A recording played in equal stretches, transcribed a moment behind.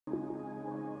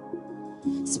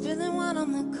Spilling wine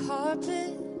on the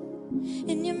carpet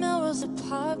in your Melrose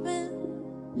apartment,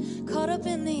 caught up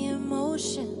in the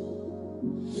emotion.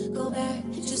 Go back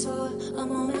just for a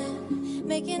moment,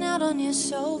 making out on your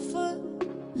sofa.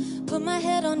 Put my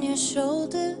head on your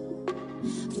shoulder,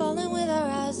 falling with our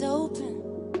eyes open.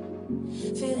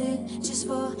 Feel it just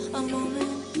for a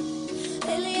moment.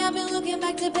 Lately I've been looking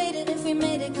back, debating if we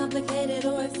made it complicated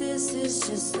or if this is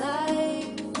just life.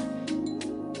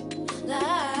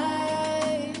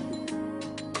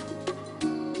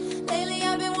 Lately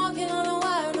I've been walking on a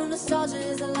wire. No, nostalgia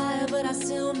is a liar, but I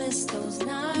still miss those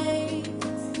nights.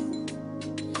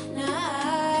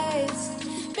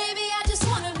 Baby, I just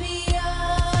wanna be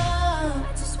young.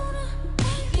 I just wanna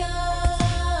be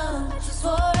young.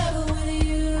 Forever with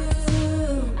you.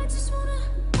 I just wanna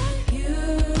be you.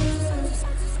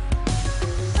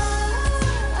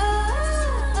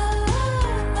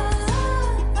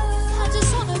 I just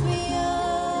wanna be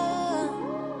young.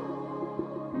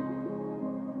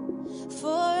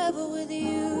 Forever with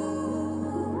you.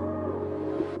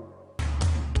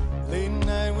 Late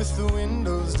night with the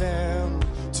windows down,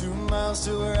 2 miles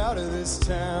till we're out of this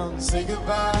town. Say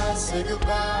goodbye to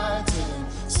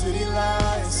the city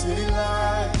lights, city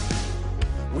lights.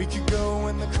 We could go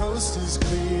when the coast is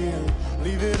clear,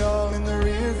 leave it all in the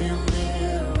rear view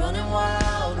mirror. Running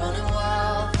wild for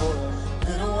a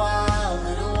little while,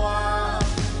 little while.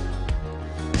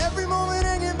 Every moment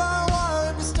hanging by a wire,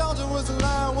 if nostalgia was a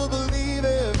lie, we'll believe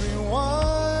everyone.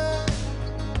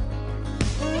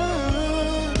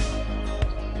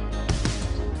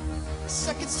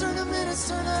 Seconds turn to minutes,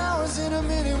 turn to hours. In a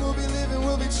minute we'll be living,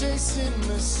 we'll be chasing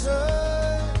the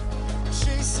sun,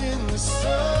 chasing the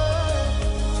sun.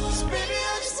 'Cause baby,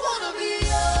 I just wanna be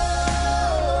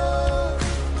young,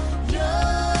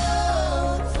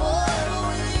 young, forever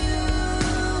with you,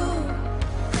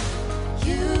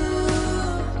 you.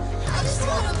 I just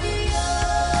wanna be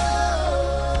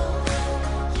young,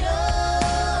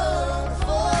 young,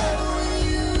 forever with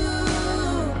you,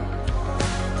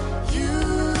 you.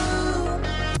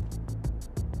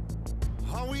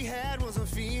 All we had was a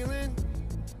feeling,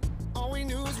 all we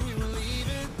knew was we were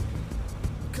leaving.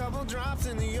 Couple drops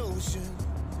in the ocean,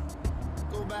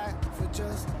 go back for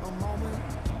just a moment.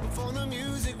 Before the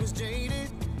music was jaded,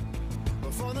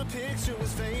 before the picture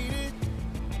was faded,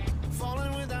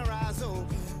 falling with our eyes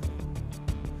open.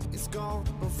 It's gone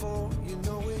before you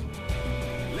know it.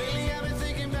 Lately I've been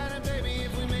thinking about it, baby,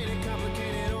 if we made it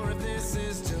complicated or if this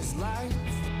is just life.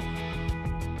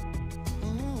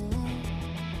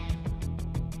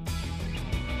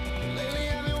 Lately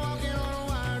I've been walking on a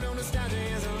wire. No, nostalgia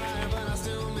is a liar, but I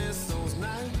still miss those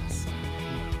nights.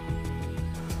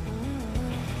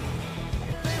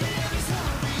 Baby, I just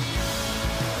wanna be young,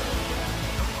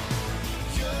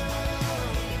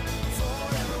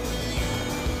 forever with you,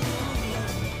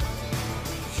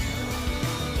 you.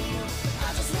 I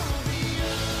just wanna be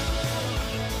young,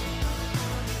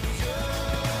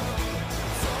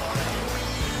 forever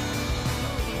with you,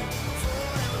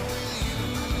 forever with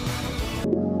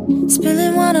you.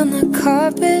 Spilling wine on the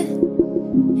carpet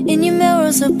in your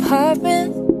Melrose apartment,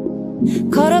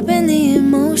 caught up in the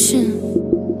emotion.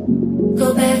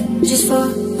 Go back just for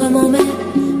a moment,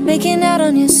 making out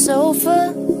on your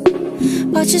sofa.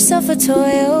 Bought yourself a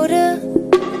Toyota,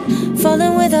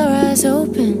 falling with our eyes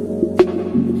open.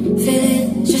 Feel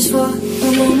it just for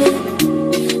a moment.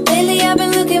 Lately I've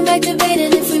been looking back,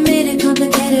 debating if we made it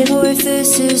complicated or if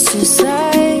this is just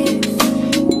life.